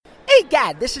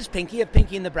gad, this is Pinky of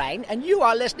Pinky and the Brain, and you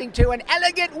are listening to An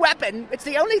Elegant Weapon. It's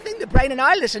the only thing the Brain and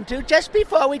I listen to just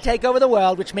before we take over the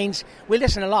world, which means we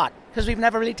listen a lot, because we've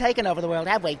never really taken over the world,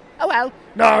 have we? Oh well.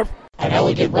 No. An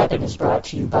Elegant Weapon is brought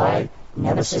to you by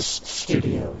Nemesis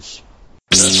Studios.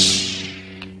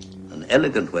 An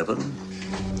elegant weapon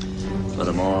for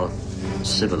a more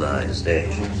civilized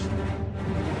age.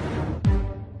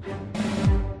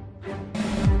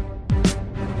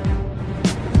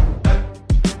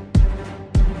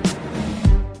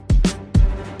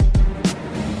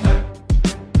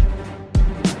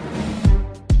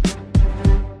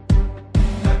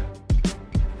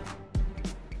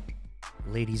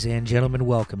 Ladies and gentlemen,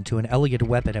 welcome to An Elegant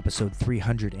Weapon, episode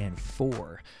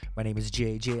 304. My name is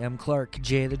J.M. Clark,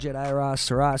 J the Jedi Ross,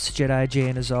 Jedi J,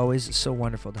 and as always, it's so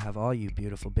wonderful to have all you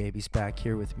beautiful babies back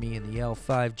here with me in the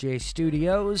L5J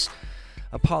studios.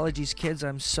 Apologies, kids,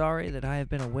 I'm sorry that I have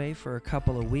been away for a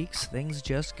couple of weeks. Things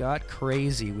just got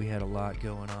crazy. We had a lot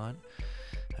going on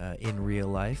in real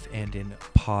life, and in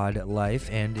pod life,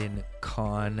 and in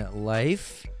con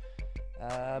life.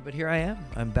 But here I am.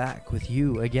 I'm back with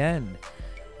you again.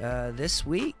 This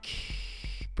week,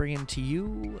 bringing to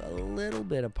you a little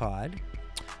bit of pod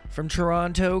from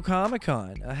Toronto Comic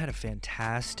Con. I had a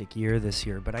fantastic year this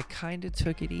year, but I kind of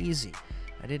took it easy.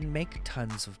 I didn't make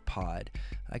tons of pod.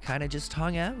 I kind of just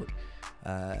hung out,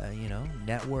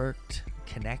 networked,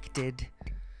 connected,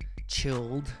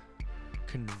 chilled,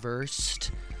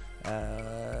 conversed.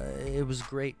 It was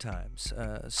great times.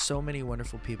 So many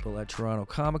wonderful people at Toronto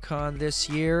Comic Con this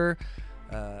year.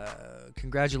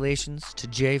 Congratulations to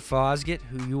Jay Fosgett,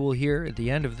 who you will hear at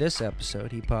the end of this episode.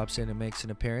 He pops in and makes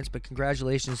an appearance, but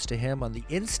congratulations to him on the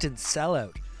instant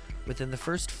sellout within the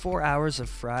first 4 hours of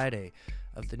Friday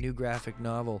of the new graphic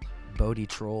novel Bodhi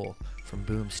Troll from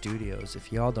Boom Studios.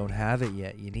 If y'all don't have it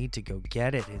yet, you need to go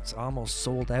get it. It's almost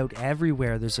sold out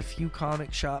everywhere. There's a few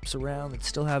comic shops around that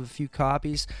still have a few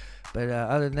copies, but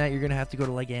other than that, you're going to have to go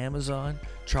to like Amazon,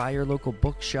 try your local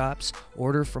bookshops,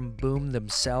 order from Boom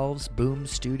themselves, Boom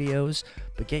Studios,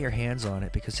 but get your hands on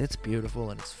it because it's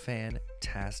beautiful and it's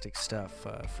fantastic stuff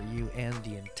for you and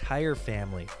the entire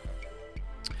family.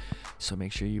 So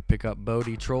make sure you pick up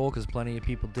Bodhi Troll because plenty of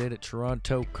people did at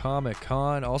Toronto Comic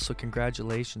Con. Also,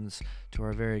 congratulations to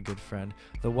our very good friend,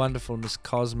 the wonderful Miss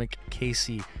Cosmic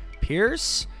Casey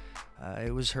Pierce.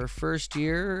 It was her first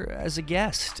year as a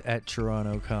guest at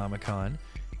Toronto Comic Con,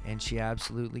 and she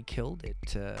absolutely killed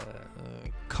it.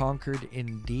 Conquered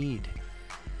indeed.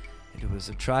 It was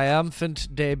a triumphant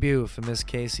debut for Miss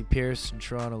Casey Pierce, and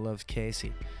Toronto loves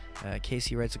Casey.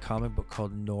 Casey writes a comic book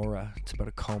called Nora. It's about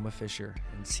a coma fisher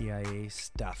and CIA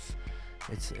stuff.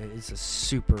 It's a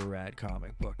super rad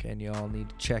comic book, and you all need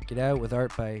to check it out with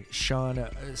art by Sean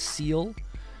Seal.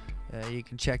 You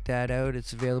can check that out.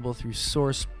 It's available through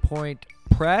SourcePoint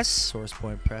Press,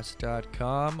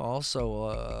 sourcepointpress.com. Also,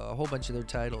 a whole bunch of their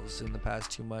titles in the past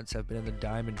 2 months have been in the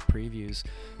Diamond previews.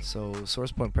 So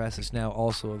SourcePoint Press is now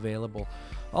also available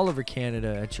all over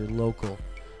Canada at your local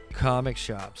comic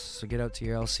shops. So get out to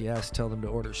your LCS, tell them to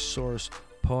order Source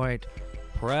Point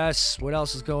Press. What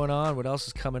else is going on? What else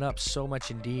is coming up? So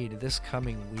much indeed. This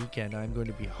coming weekend, I'm going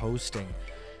to be hosting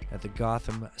at the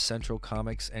Gotham Central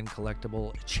Comics and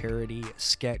Collectible Charity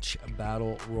Sketch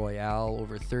Battle Royale.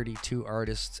 Over 32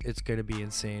 artists. It's going to be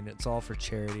insane. It's all for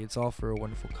charity. It's all for a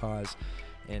wonderful cause.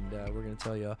 And we're going to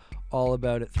tell you all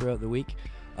about it throughout the week.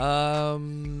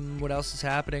 What else is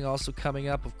happening? Also coming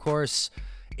up, of course,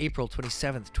 April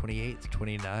 27th, 28th,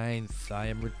 29th, I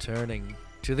am returning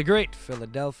to the great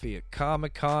Philadelphia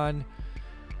Comic Con.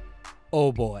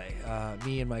 Oh boy,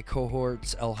 me and my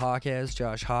cohorts, El Hawkes,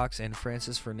 Josh Hawks, and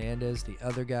Francis Fernandez, the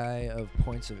other guy of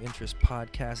Points of Interest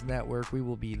Podcast Network, we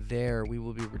will be there. We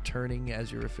will be returning as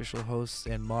your official hosts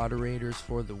and moderators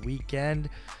for the weekend.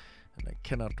 And I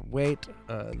cannot wait.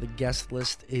 The guest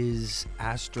list is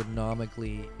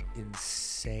astronomically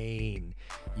insane.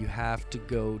 You have to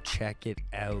go check it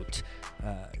out.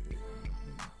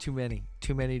 Too many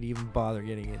to even bother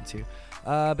getting into.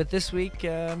 But this week,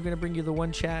 I'm going to bring you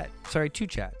the two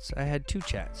chats. I had 2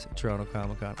 chats at Toronto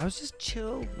Comic Con. I was just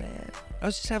chilled, man. I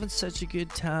was just having such a good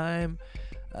time.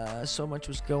 So much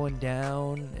was going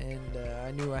down, and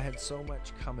I knew I had so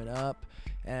much coming up.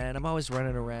 And I'm always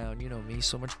running around, you know me,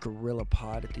 so much gorilla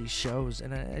pod at these shows.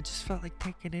 And I just felt like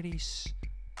taking it easy.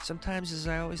 Sometimes, as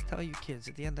I always tell you kids,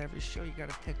 at the end of every show, you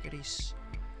gotta take it easy.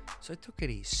 So I took it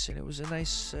easy, and it was a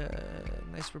nice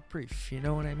reprieve, you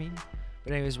know what I mean?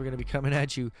 But anyways, we're gonna be coming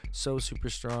at you so super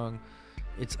strong.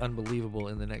 It's unbelievable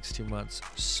in the next 2 months.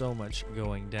 So much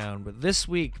going down. But this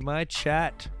week, my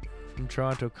chat from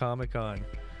Toronto Comic Con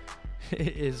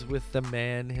is with the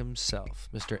man himself,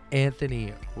 Mr.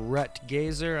 Anthony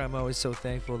Rutgazer. I'm always so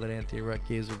thankful that Anthony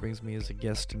Rutgazer brings me as a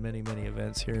guest to many, many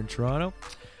events here in Toronto.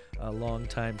 A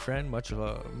longtime friend, much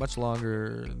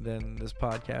longer than this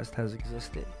podcast has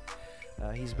existed.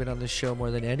 He's been on this show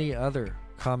more than any other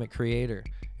comic creator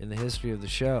in the history of the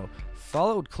show,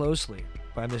 followed closely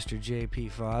by Mr. J.P.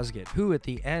 Fosgit, who at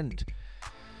the end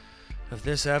of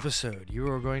this episode you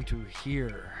are going to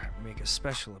hear make a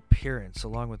special appearance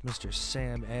along with Mr.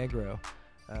 Sam Agro.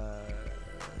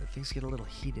 Things get a little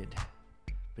heated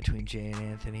between Jay and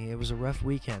Anthony. It was a rough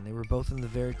weekend. They were both in the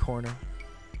very corner,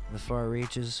 in the far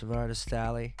reaches of Artist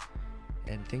Alley,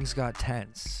 and things got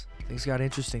tense. Things got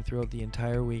interesting throughout the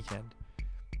entire weekend.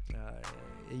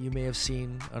 You may have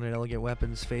seen on an Elegant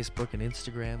Weapons Facebook and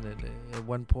Instagram that at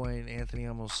one point Anthony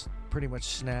almost pretty much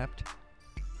snapped.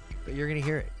 But you're going to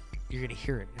hear it. You're going to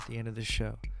hear it at the end of this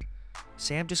show.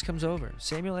 Sam just comes over.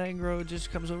 Samuel Angro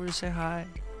just comes over to say hi.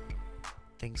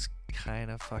 Things kind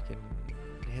of fucking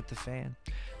hit the fan.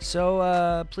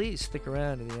 So please stick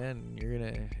around to the end. You're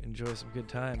going to enjoy some good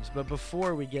times. But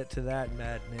before we get to that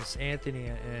madness,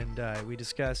 Anthony and I, we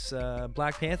discuss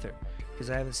Black Panther, because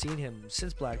I haven't seen him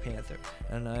since Black Panther.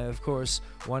 And I, of course,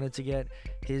 wanted to get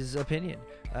his opinion.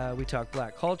 We talk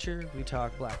black culture, we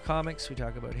talk black comics, we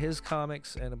talk about his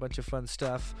comics, and a bunch of fun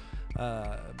stuff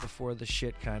before the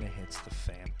shit kind of hits the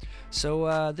fan.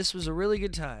 So this was a really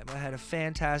good time. I had a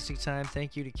fantastic time.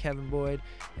 Thank you to Kevin Boyd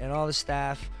and all the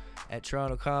staff at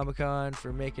Toronto Comic Con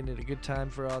for making it a good time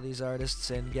for all these artists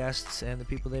and guests and the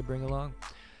people they bring along.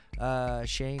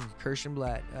 Shane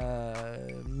Kirschenblatt,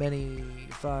 many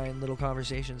fine little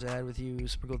conversations I had with you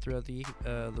sprinkled throughout the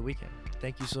weekend.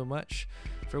 Thank you so much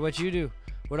for what you do,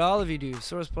 what all of you do.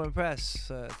 Source Point Press,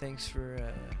 thanks for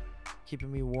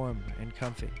keeping me warm and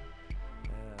comfy.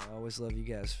 Always love you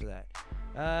guys for that.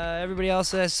 Everybody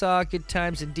else that I saw, good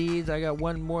times indeed. I got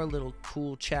one more little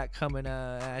cool chat coming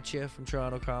at you from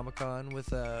Toronto Comic Con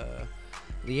with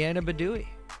Leanna Badui.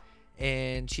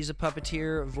 And she's a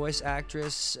puppeteer, voice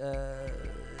actress,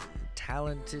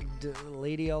 talented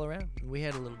lady all around. We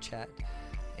had a little chat,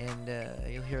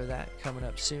 and you'll hear that coming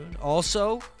up soon.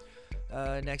 Also,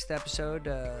 next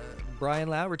episode, Brian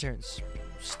Lau returns.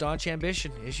 Staunch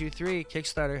Ambition, Issue 3,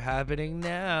 Kickstarter happening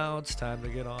now. It's time to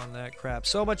get on that crap.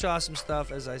 So much awesome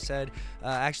stuff, as I said.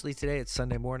 Actually, today it's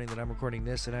Sunday morning that I'm recording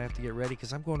this, and I have to get ready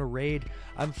because I'm going to Raid.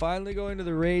 I'm finally going to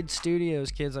the Raid Studios,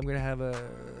 kids. I'm going to have a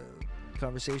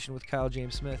conversation with Kyle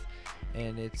James Smith,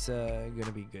 and it's going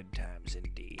to be good times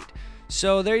indeed.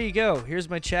 So there you go. Here's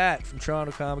my chat from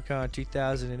Toronto Comic Con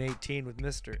 2018 with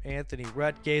Mr. Anthony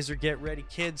Rutgazer. Get ready,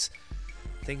 kids.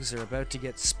 Things are about to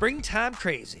get springtime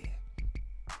crazy.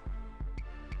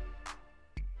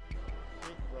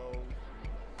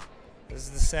 This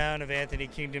is the sound of Anthony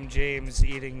Kingdom James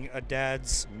eating a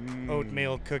dad's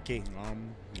oatmeal cookie.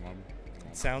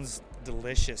 It sounds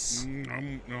delicious.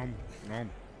 Me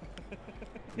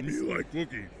like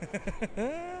cookie.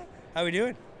 How we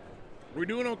doing? We're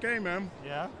doing okay, man.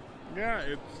 Yeah? Yeah,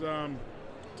 it's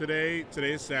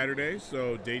today's Saturday,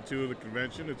 so day 2 of the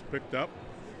convention. It's picked up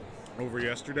over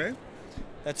yesterday.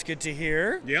 That's good to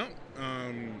hear. Yeah.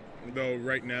 Though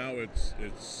right now it's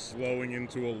slowing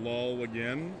into a lull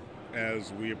again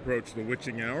as we approach the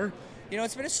witching hour. You know,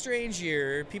 it's been a strange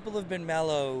year. People have been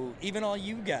mellow, even all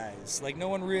you guys. Like, no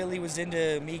one really was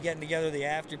into me getting together the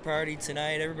after party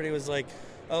tonight. Everybody was like,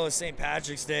 oh, it's St.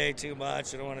 Patrick's Day, too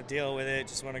much. I don't want to deal with it.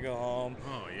 Just want to go home.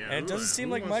 Oh, yeah. And it doesn't seem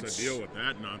like much. Who wants to deal with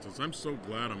that nonsense? I'm so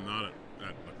glad I'm not at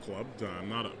a club. I'm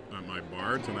not at my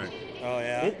bar tonight. Oh,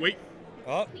 yeah? Oh, wait.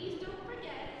 Oh. Please don't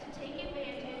forget to take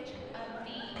advantage of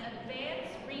the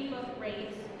advanced rebook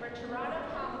rates for Toronto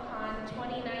Comic Con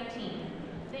 2019.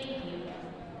 Thank you.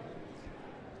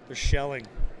 They're shelling.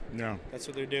 No. That's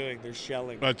what they're doing. They're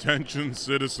shelling. Attention,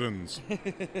 citizens. If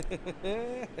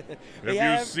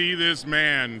Yeah. you see this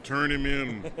man, turn him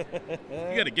in.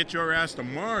 You got to get your ass to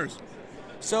Mars.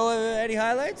 So, any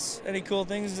highlights? Any cool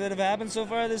things that have happened so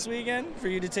far this weekend for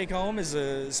you to take home as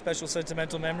a special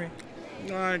sentimental memory?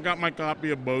 I got my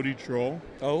copy of Bodhi Troll.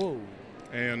 Oh.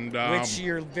 And Which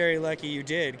you're very lucky you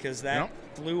did, because that Yep.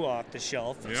 flew off the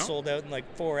shelf. It Yep. sold out in like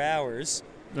 4 hours.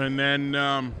 And then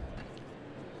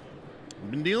I've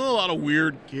been dealing with a lot of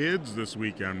weird kids this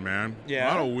weekend, man. Yeah? A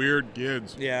lot of weird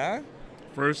kids. Yeah?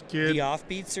 First kid. The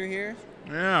offbeats are here?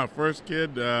 Yeah, first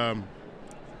kid. I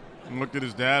looked at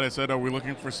his dad. I said, are we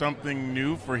looking for something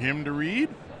new for him to read?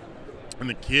 And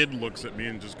the kid looks at me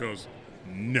and just goes,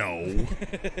 No.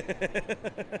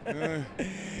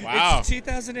 Wow. It's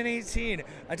 2018.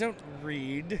 I don't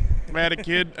read. I had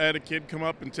a kid come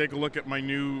up and take a look at my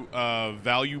new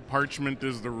 "Value Parchment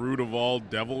is the Root of All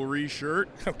Devilry" shirt,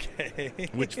 Okay.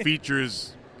 which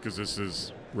features, because this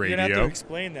is You're gonna have to radio.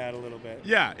 explain that a little bit.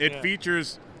 Yeah, it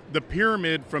features the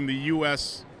pyramid from the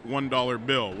U.S. $1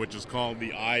 bill, which is called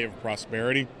the Eye of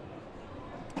Prosperity.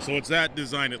 So it's that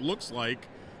design. It looks like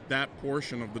that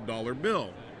portion of the dollar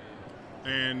bill.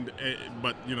 And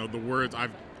but you know, the words,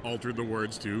 I've altered the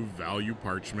words to "value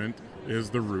parchment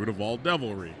is the root of all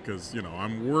devilry," because you know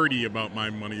I'm wordy about my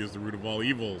money is the root of all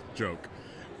evil joke.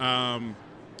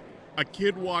 A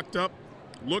kid walked up,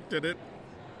 looked at it,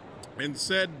 and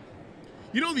said,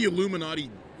 "You know, the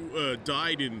Illuminati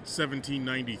died in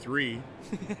 1793.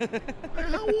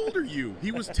 How old are you?"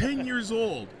 He was 10 years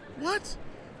old. What?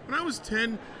 When I was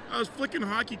 10, I was flicking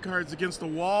hockey cards against a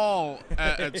wall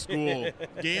at school,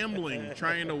 gambling,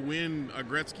 trying to win a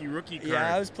Gretzky rookie card.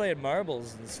 Yeah, I was playing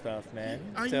marbles and stuff, man.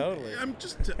 Totally. I'm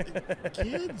just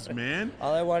kids, man.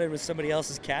 All I wanted was somebody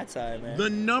else's cat's eye, man. The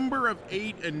number of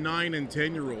 8 and 9 and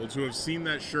 10-year-olds who have seen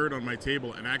that shirt on my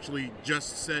table and actually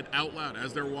just said out loud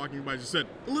as they're walking by, just said,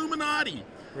 "Illuminati."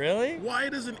 Really? Why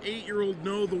does an 8-year-old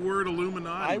know the word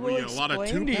Illuminati? I will A lot of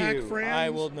explain to Tupac you. friends?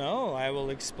 I will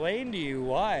explain to you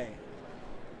why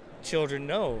children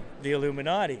know the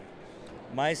Illuminati.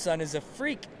 My son is a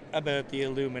freak about the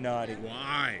Illuminati.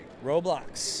 Why?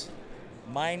 Roblox,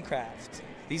 Minecraft.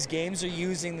 These games are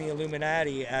using the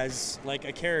Illuminati as like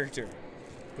a character.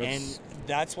 And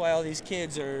that's why all these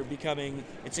kids are becoming,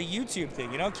 it's a YouTube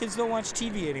thing. You know, kids don't watch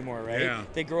TV anymore, right? Yeah.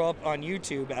 They grow up on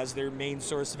YouTube as their main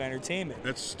source of entertainment.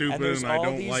 That's stupid, and there's and I all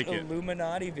don't these like it.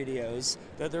 Illuminati videos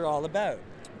that they're all about.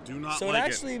 Do not So like it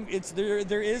actually, it's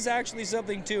there is actually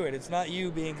something to it. It's not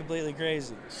you being completely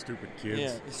crazy. Stupid kids.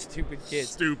 Yeah, stupid kids.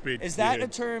 Stupid Is that a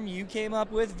kids. term you came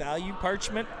up with, value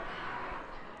parchment?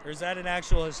 Or is that an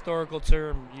actual historical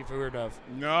term you've heard of?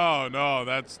 No,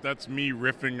 that's me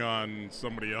riffing on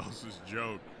somebody else's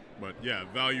joke. But yeah,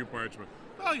 value parchment.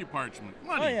 Value parchment.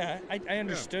 Money. Oh yeah, I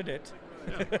understood it.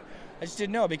 Yeah. I just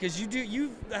didn't know because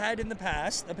you've had in the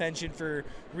past a penchant for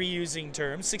reusing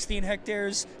terms. 16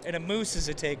 hectares and a moose is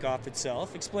a takeoff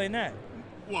itself. Explain that.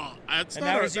 Well, that's And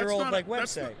not that a, was your that's old, not like, a,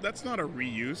 that's website. not- That's not a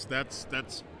reuse. That's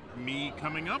me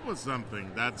coming up with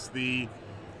something. That's the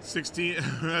 16.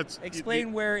 That's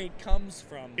Explain where it comes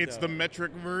from. It's though. the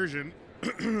metric version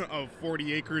of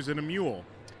 40 acres and a mule.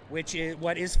 Which is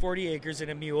what is 40 acres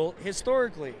and a mule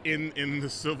historically? In the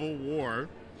Civil War,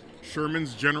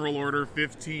 Sherman's General Order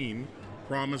 15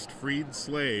 promised freed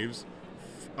slaves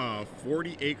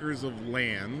 40 acres of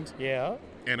land Yeah.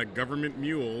 and a government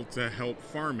mule to help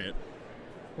farm it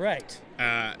Right.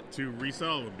 to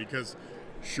resell them, because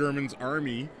Sherman's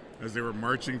army, as they were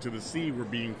marching to the sea, were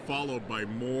being followed by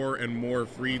more and more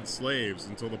freed slaves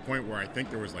until the point where I think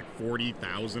there was like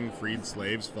 40,000 freed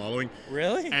slaves following.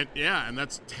 Really? And yeah, and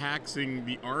that's taxing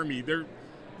the army.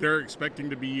 They're expecting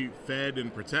to be fed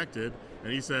and protected.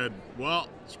 And he said, "Well,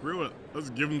 screw it. Let's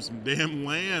give them some damn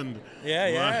land.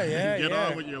 Yeah. Get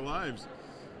on with your lives."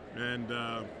 And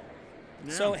yeah.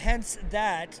 So hence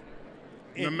that,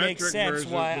 it The makes metric sense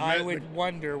version- why the I met- would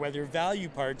wonder whether value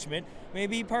parchment may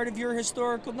be part of your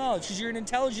historical knowledge, because you're an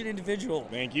intelligent individual.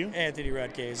 Thank you. Anthony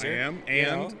Rutgazer. I am, you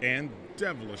know? and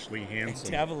devilishly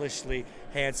handsome. Devilishly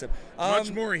handsome.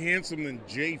 Much more handsome than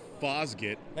Jay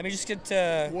Fosgate. Let me just get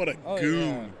to... What a Oh, goon.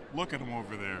 yeah. Look at him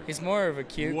over there. He's more of a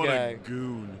cute What guy. a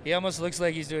goon. He almost looks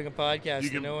like he's doing a podcast You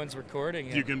and can- no one's recording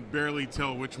him. You can barely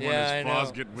tell which one Yeah, I is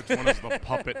know. Fosgate, which one is the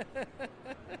puppet.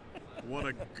 What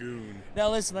a goon. Now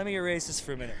listen, let me erase this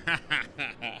for a minute.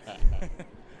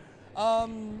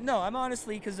 No, I'm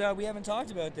honestly, because we haven't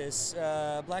talked about this,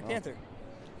 Black Panther.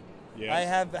 Yes. I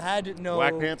have had no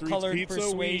Black Panther eats colored pizza,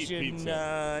 we eat persuasion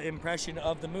pizza. impression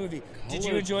of the movie. Did you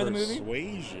Colored enjoy the movie?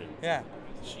 Persuasion. Yeah.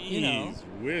 Jeez You know.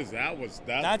 whiz, that was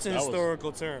that. That's a that was-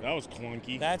 historical term. That was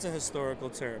clunky. That's a historical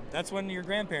term. That's one your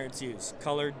grandparents use.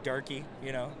 Colored, darky,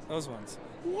 you know, those ones.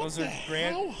 What those the are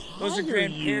hell? those are How are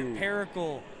you?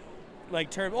 grandparical like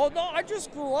term. Oh no, I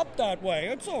just grew up that way.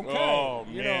 It's okay. Oh,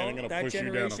 you man, know, I'm gonna that push you down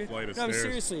a generation. flight of no, stairs.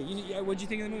 seriously. What'd you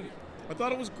think of the movie? I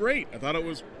thought it was great. I thought it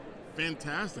was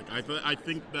fantastic. I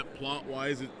think that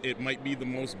plot-wise, it might be the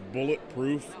most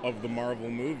bulletproof of the Marvel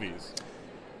movies.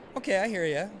 Okay, I hear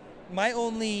you. My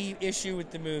only issue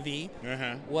with the movie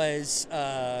was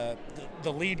the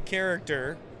lead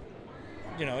character,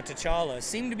 you know, T'Challa,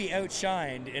 seemed to be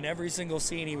outshined in every single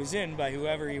scene he was in by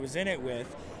whoever he was in it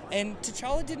with. And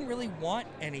T'Challa didn't really want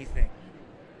anything.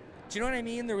 Do you know what I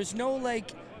mean? There was no,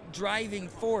 like, driving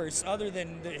force other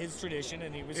than his tradition,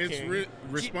 and he was It's king.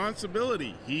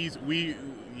 responsibility. He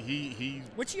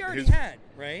Which he already his- had,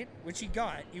 right? Which he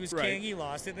got. He was Right. king, he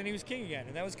lost it, then he was king again.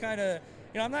 And that was kind of,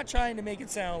 I'm not trying to make it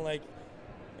sound like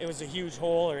it was a huge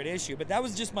hole or an issue, but that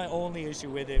was just my only issue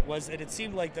with it, was that it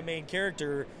seemed like the main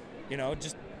character,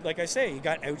 just like I say, he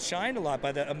got outshined a lot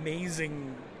by the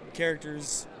amazing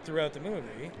characters throughout the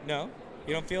movie. No?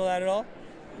 You don't feel that at all?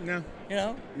 No.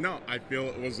 No, I feel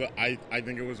it was. I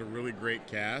think it was a really great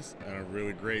cast and a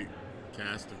really great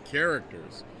cast of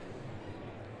characters.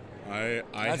 I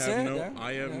That's have it, no. yeah.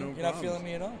 I have Yeah. no. You're not problems. feeling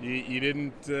me at all? You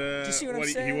didn't. you see what I'm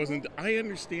saying? He wasn't. I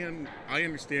understand. I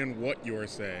understand what you're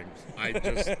saying. I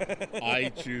just. I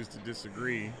choose to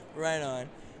disagree. Right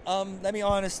on. Let me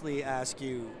honestly ask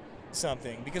you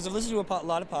something, because I've listened to a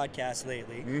lot of podcasts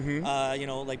lately.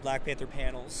 Like Black Panther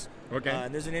panels. Okay.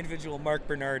 And there's an individual, Mark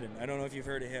Bernardin. I don't know if you've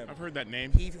heard of him. I've heard that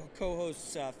name. He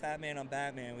co-hosts Fat Man on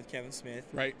Batman with Kevin Smith.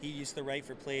 Right. He used to write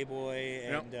for Playboy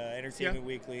and Yep. Entertainment Yeah.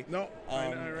 Weekly. No, I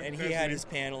and recognize he the had name. his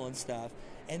panel and stuff.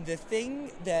 And the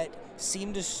thing that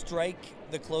seemed to strike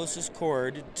the closest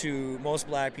chord to most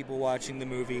black people watching the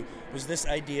movie was this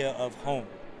idea of home,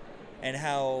 and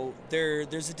how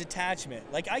there's a detachment.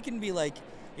 Like, I can be like,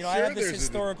 I Sure, have this there's a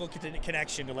historical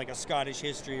connection to like a Scottish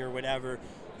history or whatever,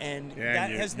 and Yeah,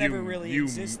 that you- has you- never really you,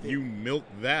 existed. You milk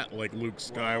that like Luke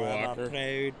Well, I'm Skywalker.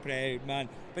 a proud man.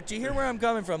 But do you hear where I'm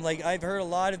coming from? Like, I've heard a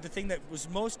lot of the thing that was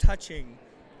most touching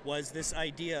was this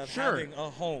idea of Sure. having a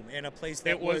home and a place that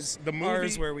It was the movie.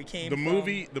 ours, where we came from.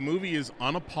 The movie is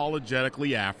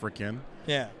unapologetically African.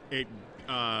 Yeah.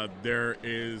 There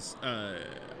is a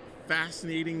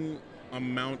fascinating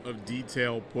amount of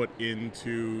detail put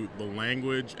into the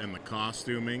language and the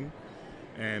costuming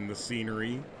and the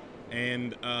scenery,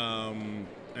 and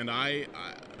I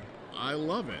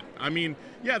love it. I mean,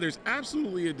 yeah, there's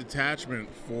absolutely a detachment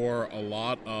for a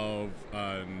lot of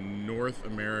North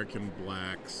American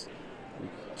blacks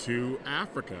to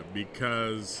Africa,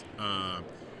 because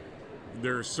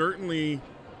there certainly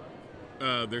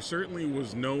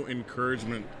was no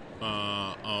encouragement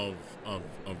of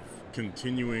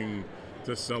continuing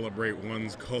to celebrate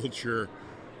one's culture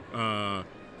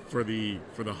for the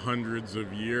hundreds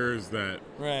of years that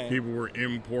Right. people were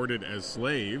imported as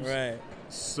slaves. Right.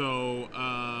 So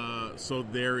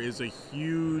there is a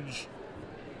huge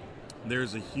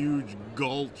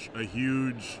gulch, a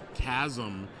huge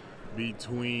chasm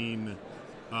between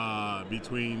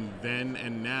then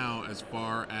and now, as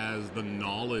far as the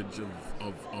knowledge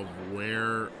of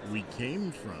where we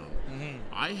came from. Mm-hmm.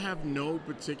 I have no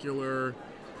particular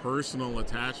personal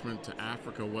attachment to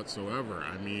Africa whatsoever.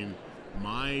 I mean,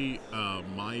 my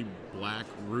black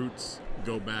roots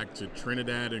go back to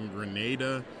Trinidad and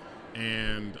Grenada,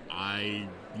 and I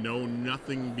know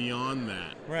nothing beyond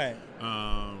that. Right.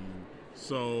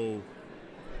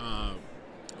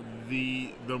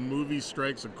 The movie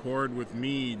strikes a chord with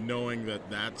me, knowing that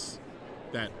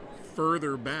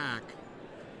further back,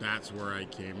 that's where I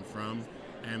came from,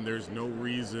 and there's no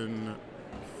reason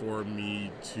for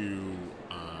me to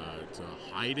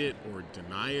hide it or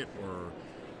deny it or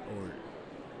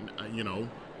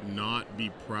not be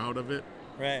proud of it.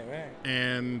 Right. Right.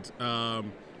 And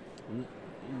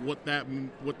what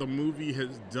the movie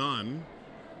has done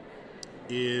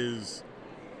is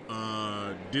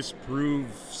disprove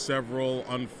several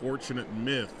unfortunate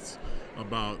myths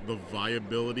about the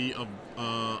viability of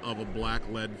a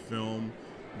black-led film,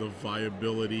 the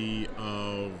viability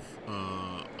of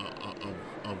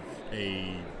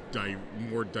a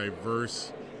more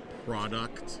diverse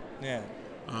product. Yeah.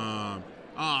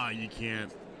 You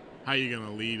can't. How are you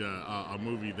gonna lead a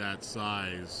movie that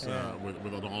size Yeah.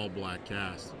 with an all-black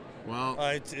cast? Well,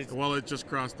 It just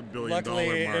crossed the $1 billion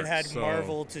luckily mark. it had so-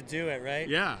 Marvel to do it, right?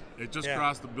 Yeah, it just Yeah.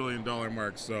 crossed the $1 billion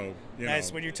mark. So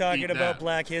Nice. When you're talking eat about that.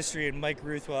 Black history and Mike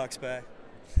Ruth walks by.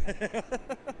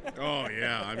 Oh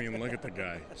yeah, I mean, look at the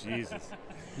guy. Jesus,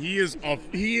 he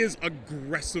is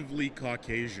aggressively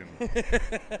Caucasian.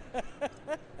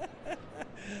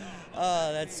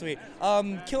 Oh, that's sweet.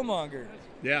 Killmonger.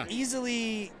 Yeah.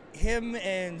 Easily him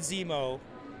and Zemo,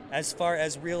 as far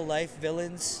as real life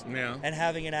villains, Yeah. and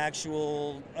having an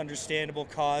actual understandable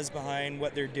cause behind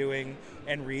what they're doing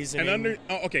and reasoning.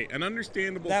 An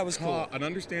understandable. That was cool. An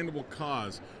understandable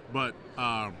cause, but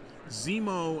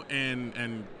Zemo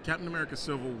and Captain America: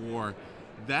 Civil War,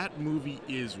 that movie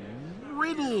is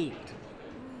riddled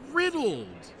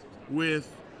with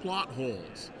plot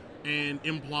holes and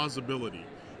implausibility.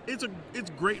 It's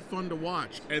great fun to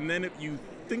watch, and then if you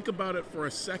think about it for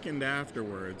a second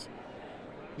afterwards,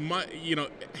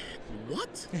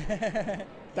 what?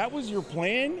 That was your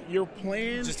plan? Your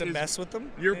plan Just to is, mess with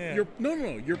them? Your Yeah. no.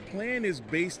 Your plan is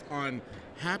based on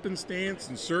happenstance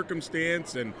and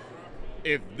circumstance, and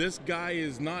if this guy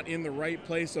is not in the right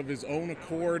place of his own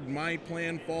accord, my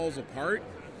plan falls apart.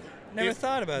 Never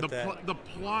thought about the that. The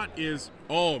plot is,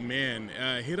 oh man,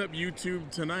 hit up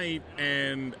YouTube tonight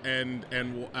and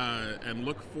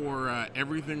look for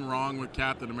Everything Wrong with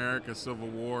Captain America: Civil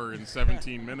War in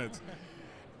 17 minutes.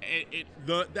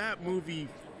 That movie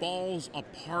falls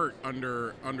apart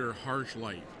under harsh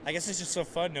light. I guess it's just so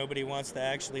fun. Nobody wants to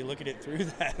actually look at it through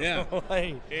that. Yeah,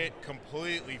 Like, it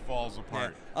completely falls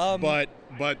apart. Yeah.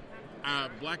 But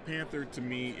Black Panther to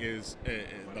me is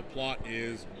the plot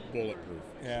is bulletproof.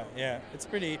 yeah. It's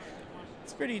pretty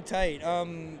tight.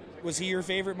 Was he your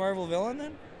favorite Marvel villain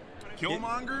then?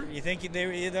 Killmonger? You think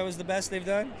that was the best they've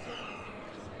done?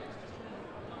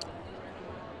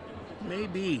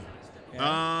 Maybe.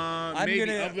 I'm Maybe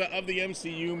gonna- of the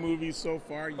MCU movies so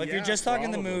far. Like yeah, you're just talking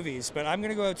the probably. movies, but I'm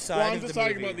gonna go outside Well, of I'm the just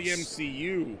talking about the movies.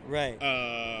 MCU. Right.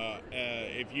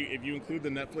 If you include the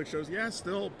Netflix shows, yeah, it's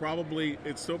still probably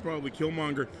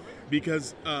Killmonger,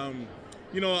 because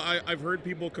I've heard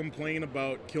people complain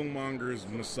about Killmonger's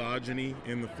misogyny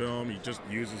in the film. He just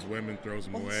uses women, throws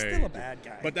them Well, away. he's still a bad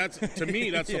guy. But that's to me,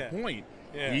 that's Yeah. the point.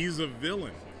 Yeah. He's a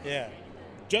villain. Yeah.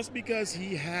 Just because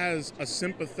he has a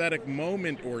sympathetic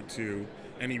moment or two,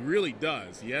 and he really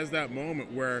does, he has that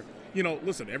moment where,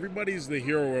 listen, everybody's the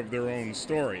hero of their own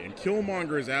story, and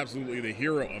Killmonger is absolutely the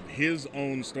hero of his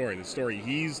own story, the story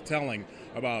he's telling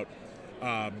about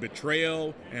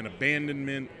betrayal and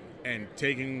abandonment and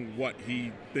taking what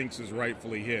he thinks is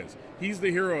rightfully his. He's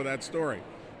the hero of that story.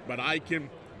 But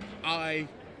I,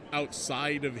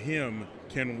 outside of him,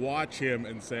 can watch him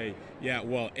and say, yeah,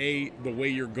 well, A, the way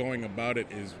you're going about it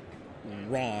is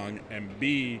wrong, and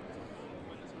B,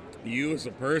 you as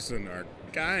a person are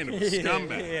kind of a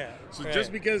scumbag. Yeah, So right.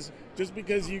 just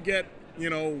because you get,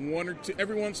 one or two,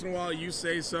 every once in a while you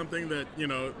say something that,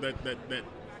 that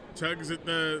tugs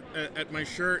at my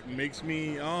shirt and makes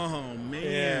me, oh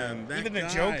man, that Even the guy.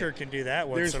 Joker can do that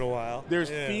once in a while. There's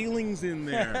Yeah. feelings in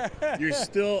there. He's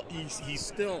still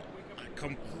a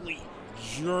complete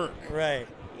jerk. Right.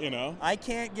 You I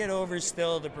can't get over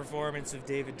still the performance of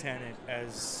David Tennant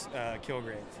as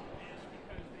Kilgrave.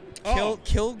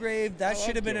 Kilgrave, that I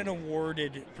should have love been an Kilgrave.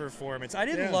 awarded performance. I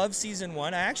didn't Yeah. love season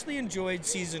 1. I actually enjoyed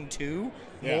season 2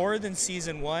 Yeah. more than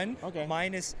season 1, Okay.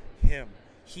 minus him.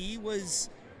 He was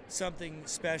something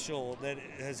special that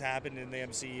has happened in the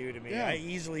MCU to me. Yeah. I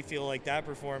easily feel like that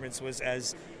performance was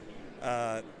as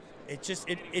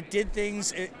it did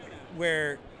things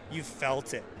where you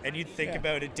felt it and you'd think Yeah.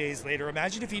 about it days later.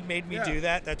 Imagine if he'd made me Yeah. do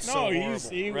that. That's No, so he horrible, was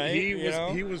he, right? he You was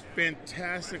know? he was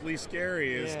fantastically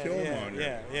scary as Yeah,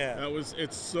 Killmonger. yeah. That was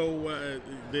it's so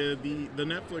the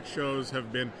Netflix shows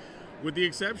have been, with the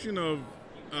exception of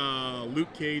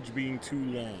Luke Cage being too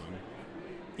long.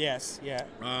 Yes, yeah.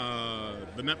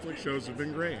 The Netflix shows have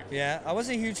been great. Yeah, I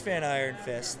wasn't a huge fan of Iron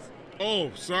Fist.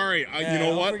 Oh, sorry. Yeah, You know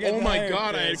don't what? forget Oh the my Iron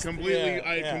God! Fist. I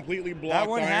Yeah. completely That blocked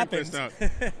one Iron happened. Fist out.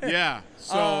 Yeah.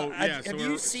 So have so you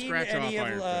we're seen scratch any off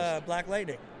of Iron Fist. Black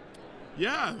Lightning?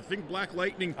 Yeah, I think Black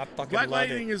Lightning. I fucking Black love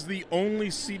Lightning it. is the only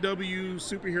CW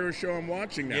superhero show I'm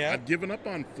watching now. Yeah. I've given up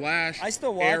on Flash. I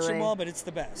still watch Arrow, them all, but it's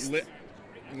the best.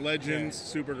 Legends,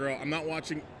 Supergirl. I'm not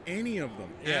watching any of them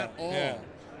Yeah, at all. yeah.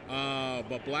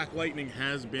 But Black Lightning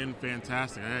has been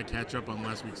fantastic. I gotta catch up on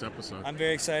last week's episode. I'm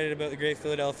very excited about the Great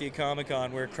Philadelphia Comic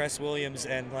Con, where Cress Williams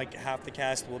and like half the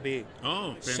cast will be.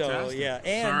 Oh, fantastic! So, yeah,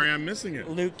 and sorry, I'm missing it.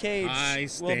 Luke Cage I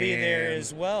will be there stand.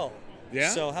 as well. Yeah?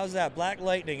 So how's that? Black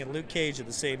Lightning and Luke Cage at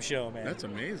the same show, man. That's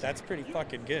amazing. That's pretty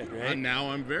fucking good, right? And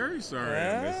now I'm very sorry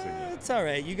I'm missing it. It's all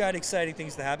right. You got exciting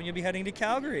things to happen. You'll be heading to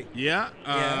Calgary. Yeah,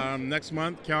 Yeah. Next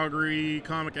month, Calgary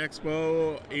Comic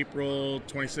Expo, April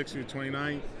 26th through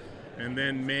 29th. And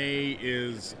then May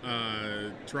is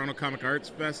Toronto Comic Arts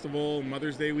Festival,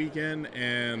 Mother's Day weekend,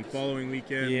 and following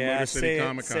weekend, Yeah, Motor City say it,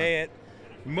 Comic Con. say it.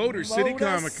 Motor City Motor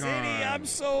Comic City, Con. I'm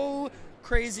so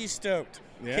crazy stoked.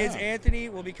 Yeah. Kids Anthony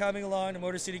will be coming along to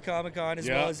Motor City Comic Con, as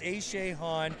Yeah. well as Aishay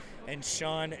Han and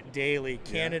Sean Daly.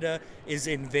 Canada is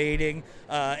invading.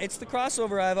 It's the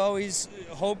crossover I've always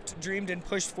hoped, dreamed, and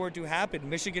pushed for it to happen.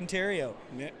 Michigan, Ontario.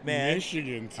 Man,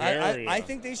 Michigan, I Ontario.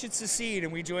 think they should secede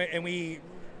and we join and we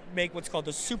make what's called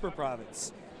the super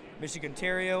province. Michigan,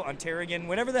 Ontarian,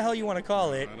 whatever the hell you want to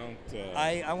call it.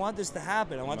 I I want this to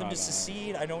happen. I want them to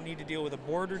succeed. I don't need to deal with a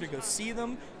border to go see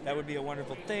them. That would be a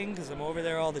wonderful thing because I'm over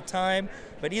there all the time.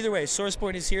 But either way,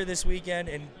 SourcePoint is here this weekend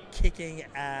and kicking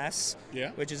ass,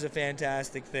 which is a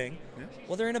fantastic thing. Yeah.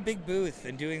 Well, they're in a big booth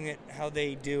and doing it how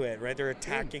they do it, right? They're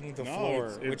attacking the floor,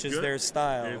 which is their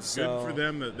style. It's good for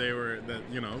them that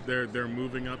they're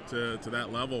moving up to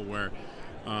that level where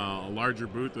a larger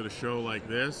booth at a show like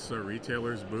this, a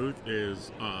retailer's booth,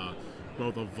 is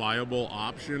both a viable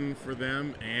option for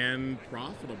them and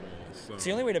profitable. So. It's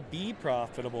the only way to be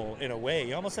profitable in a way.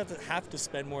 You almost have to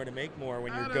spend more to make more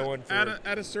when you're going for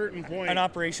at a certain point an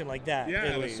operation like that. Yeah,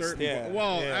 at a least. certain point.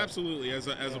 Well, absolutely. As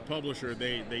a publisher,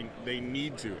 they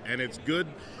need to, and it's good.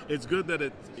 It's good that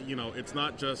it's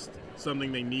not just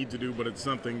something they need to do, but it's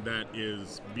something that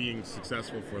is being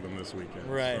successful for them this weekend.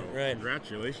 Right, so right.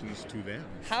 Congratulations to them.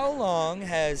 How long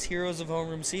has Heroes of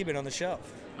Homeroom C been on the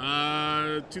shelf?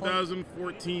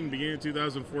 2014, beginning of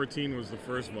 2014 was the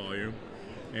first volume,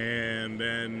 and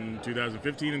then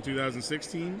 2015 and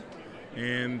 2016,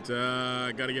 and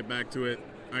I got to get back to it.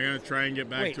 I'm gonna try and get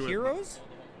back to it. Heroes?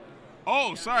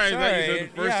 Oh, sorry. I thought you said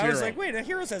the first I was Hero. like, wait,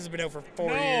 Heroes hasn't been out for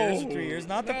 4 years or 3 years.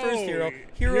 Not the first Hero.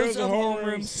 Heroes of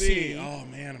Homeroom C. Oh,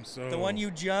 man, I'm so... The one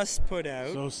you just put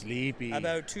out. So sleepy.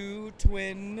 About two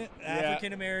twin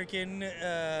African-American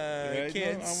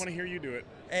kids. I want to hear you do it.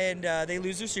 And they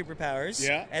lose their superpowers.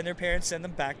 Yeah. And their parents send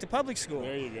them back to public school.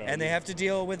 There you go. And they have to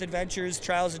deal with adventures,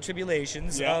 trials, and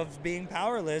tribulations of being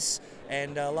powerless.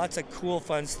 And lots of cool,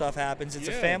 fun stuff happens. It's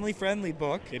a family-friendly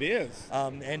book. It is.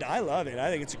 And I love it. I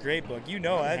think it's a great book.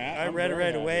 I read it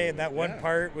right away, and that one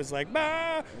part was like,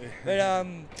 bah! But,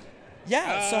 so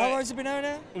how long has it been out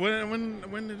now?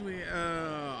 When did we?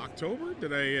 October?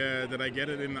 Did I get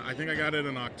it in? I think I got it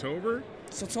in October.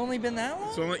 So it's only been that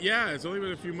long? So it's only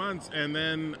been a few months, and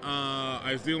then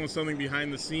I was dealing with something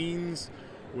behind the scenes,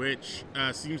 which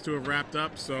seems to have wrapped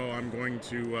up. So I'm going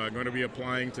to be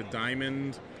applying to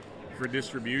Diamond for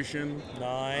distribution.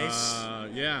 Nice.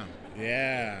 Yeah.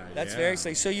 That's very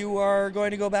exciting. So you are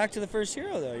going to go back to the first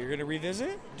Hero, though? You're going to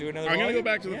revisit? Do another I'm volume? going to go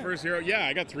back to the first Hero. Yeah,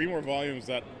 I got 3 more volumes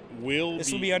that will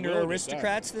This will be under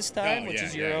Aristocrats this time, which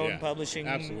is your own publishing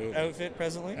outfit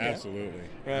presently? Absolutely.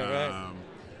 Yeah. Right.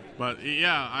 But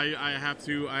I have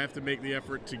to make the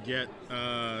effort to get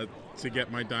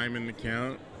my Diamond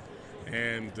account.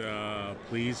 And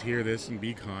please hear this and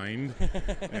be kind.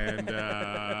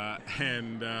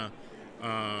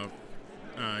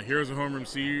 Heroes of Homeroom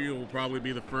C will probably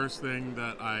be the first thing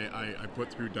that I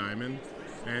put through Diamond,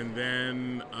 and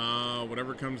then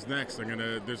whatever comes next,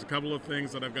 there's a couple of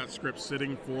things that I've got scripts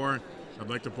sitting for. I'd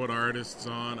like to put artists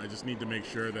on. I just need to make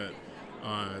sure that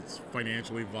it's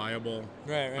financially viable.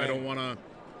 Right. I don't want to.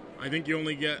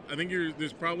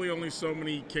 There's probably only so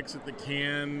many kicks at the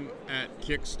can at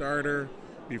Kickstarter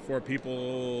before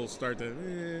people start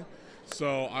to.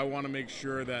 So I want to make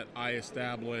sure that I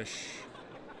establish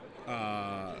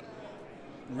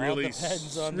really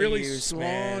strong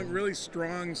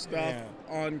stuff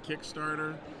on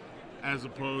Kickstarter, as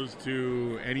opposed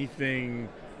to anything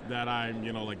that I'm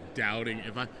doubting.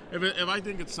 If I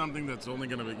think it's something that's only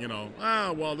going to be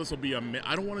this will be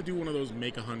I don't want to do one of those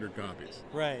make 100 copies.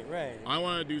 Right. I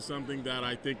want to do something that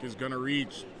I think is going to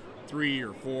reach 300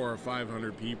 or 400 or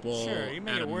 500 people. Sure, you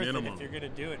make at it a worth minimum. it if you're going to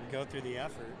do it and go through the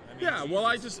effort.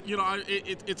 I just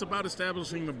it's about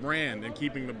establishing the brand and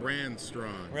keeping the brand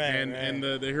strong. Right. And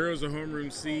the Heroes of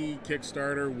Homeroom C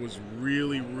Kickstarter was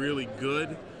really, really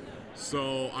good.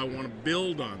 So I want to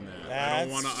build on that. I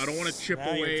don't want to chip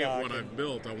away at what I've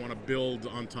built. I want to build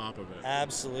on top of it.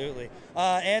 Absolutely.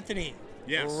 Anthony.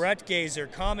 Yes.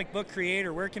 Rutgazer, comic book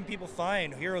creator. Where can people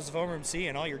find Heroes of Homeroom C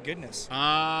and all your goodness?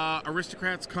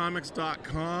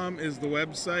 Aristocratscomics.com is the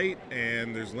website,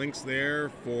 and there's links there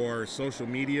for social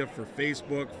media, for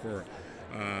Facebook, for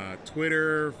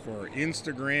Twitter, for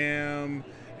Instagram,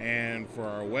 and for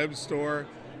our web store.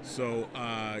 So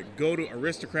go to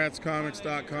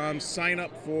aristocratscomics.com, sign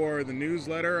up for the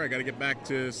newsletter. I got to get back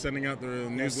to sending out the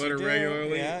newsletter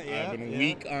regularly. I've been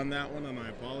weak on that one, and I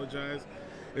apologize.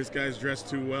 This guy's dressed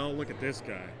too well. Look at this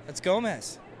guy. That's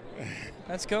Gomez. Oh,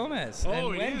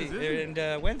 and Wendy.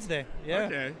 And Wednesday. Yeah.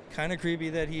 Okay. Kind of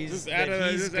creepy that he's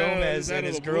Gomez and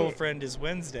his girlfriend is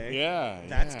Wednesday. Yeah.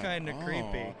 That's kind of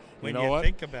creepy when you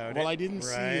think about it. Well, I didn't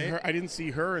see her. I didn't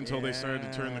see her until they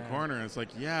started to turn the corner. And it's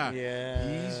like, he's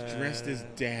dressed as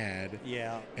dad.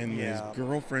 Yeah. And his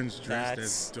girlfriend's dressed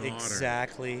as daughter.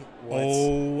 Exactly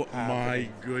what's my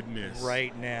goodness.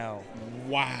 Right now.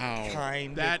 Wow.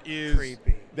 That is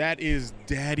creepy. That is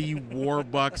Daddy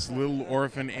Warbucks' Little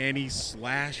Orphan Annie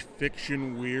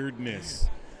 /fiction weirdness.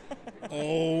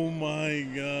 Oh my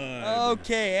God.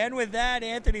 Okay, and with that,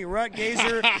 Anthony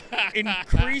Rutgazer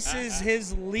increases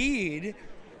his lead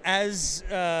as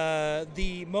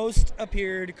the most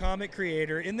appeared comic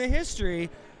creator in the history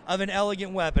of an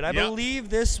Elegant Weapon. I believe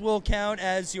this will count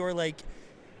as your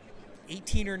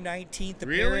 18th or 19th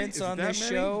appearance on this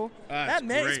show. That's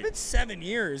It's great. been 7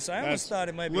 years. I almost thought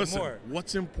it might be more.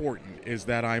 What's important is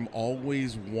that I'm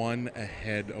always one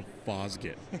ahead of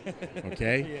Fosgit.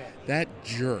 Okay? Yeah. That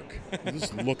jerk.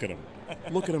 Just look at him.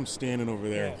 Look at him standing over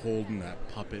there holding that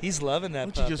puppet. He's loving that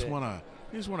Don't puppet. you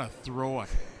just want to throw a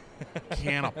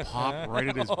can of pop right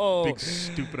at his big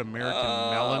stupid American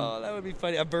melon? Oh, that would be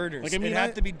funny. A Verner's. Like, I mean, It'd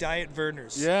have to be Diet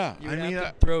Verner's. Yeah, You would I mean,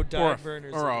 have to throw Diet or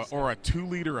Verner's. a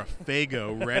 2-liter of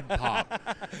Faygo red pop.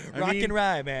 Rock and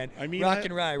rye, man. I mean, Rock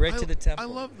and rye, right to the temple. I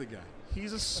love the guy.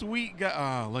 He's a sweet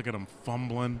guy. Oh, look at him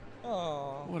fumbling.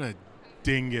 Oh. What a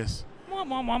dingus.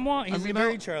 He's mean,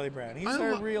 very Charlie Brown. He's I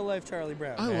our lo- real life Charlie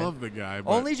Brown. I man. love the guy. But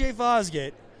Only Jay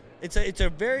Fosgit. It's a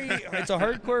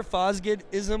hardcore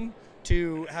Fosgit-ism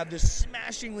to have this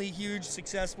smashingly huge,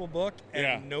 successful book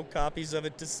and no copies of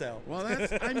it to sell. Well,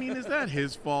 is that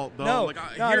his fault though? No,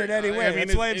 not in any way.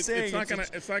 That's why I'm saying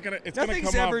it's gonna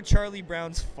nothing's come ever up. Charlie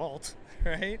Brown's fault,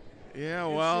 right? Yeah,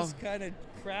 well, it's just kind of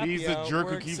crappy. he's the how it jerk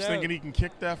who works keeps out. thinking he can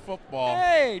kick that football.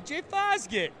 Hey, Jay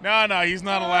Fosgit. No, he's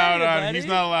not How allowed are you, on. buddy? He's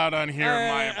not allowed on here. In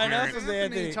my enough appearance. of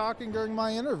Anthony. talking during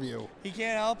my interview. He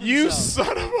can't help You himself.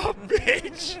 son of a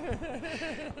bitch!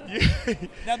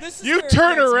 Now this is You where it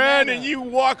turn gets around meta. and you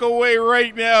walk away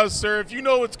right now, sir. If you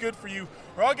know what's good for you,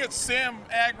 or I'll get Sam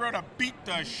Agro to beat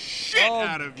the shit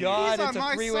out of you. God, He's it's on a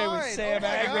my three-way with side. Sam Oh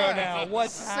my Agro God. now.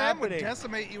 What's Sam would happening?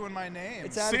 decimate you in my name.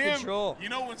 It's out Sam, of control. you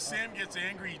know when Sam gets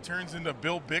angry, he turns into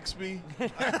Bill Bixby.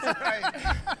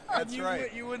 That's you,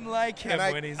 right. You wouldn't like him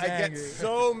And when he's I angry. get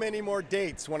so many more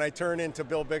dates when I turn into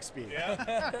Bill Bixby.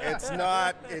 Yeah.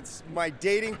 It's my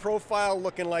dating profile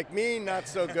looking like me, not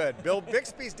so good. Bill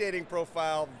Bixby's dating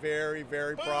profile, very,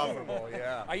 very profitable,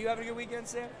 yeah. Are you having a good weekend,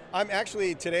 Sam?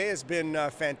 Today has been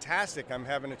fantastic. I'm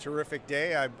having a terrific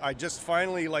day. I just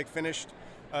finally finished.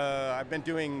 I've been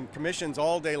doing commissions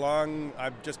all day long.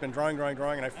 I've just been drawing, and I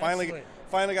Excellent.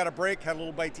 finally got a break, had a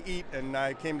little bite to eat, and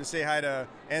I came to say hi to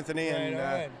Anthony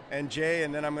and Jay,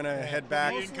 and then I'm gonna head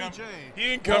back. He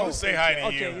didn't come to say hi to you.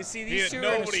 Okay, you see, these two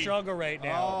are in a struggle right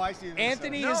now. Oh, I see.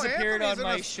 Anthony No, has appeared Anthony's on in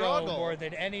my a show struggle. more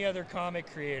than any other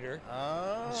comic creator.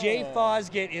 Oh. Jay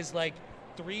Fosgit is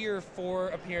 3 or 4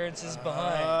 appearances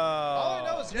behind. All I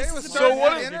know is Jay This was is starting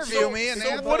about- to interview me, and so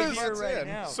Anthony what is- butts right in.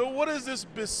 now. So what does this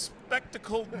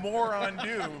bespectacled moron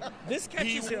do? This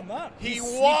catches him up. He He's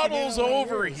sneaking waddles in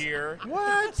over unawares. here.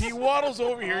 What? He waddles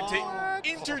over here to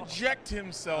interject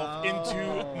himself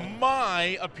into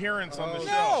my appearance on the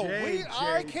show. No,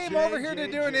 I came over here to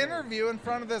do an interview in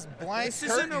front of this blank This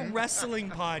isn't a curtain, wrestling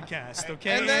podcast,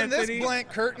 okay, and then Anthony? this blank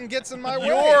curtain gets in my way.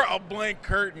 You're a blank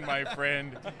curtain, my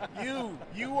friend. You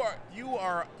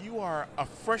are a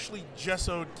freshly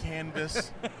gessoed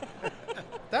canvas.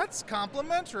 That's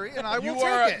complimentary, and I will You take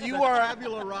are it. you are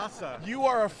Tabula rasa. you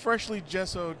are a freshly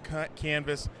gessoed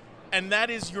canvas, and that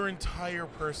is your entire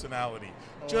personality.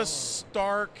 Just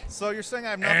stark. So you're saying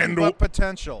I have nothing And but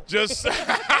potential. Just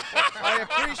I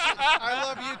appreciate. I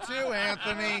love you too,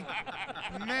 Anthony.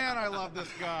 Man, I love this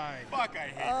guy. fuck. I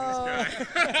hate this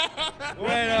guy.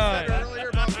 Right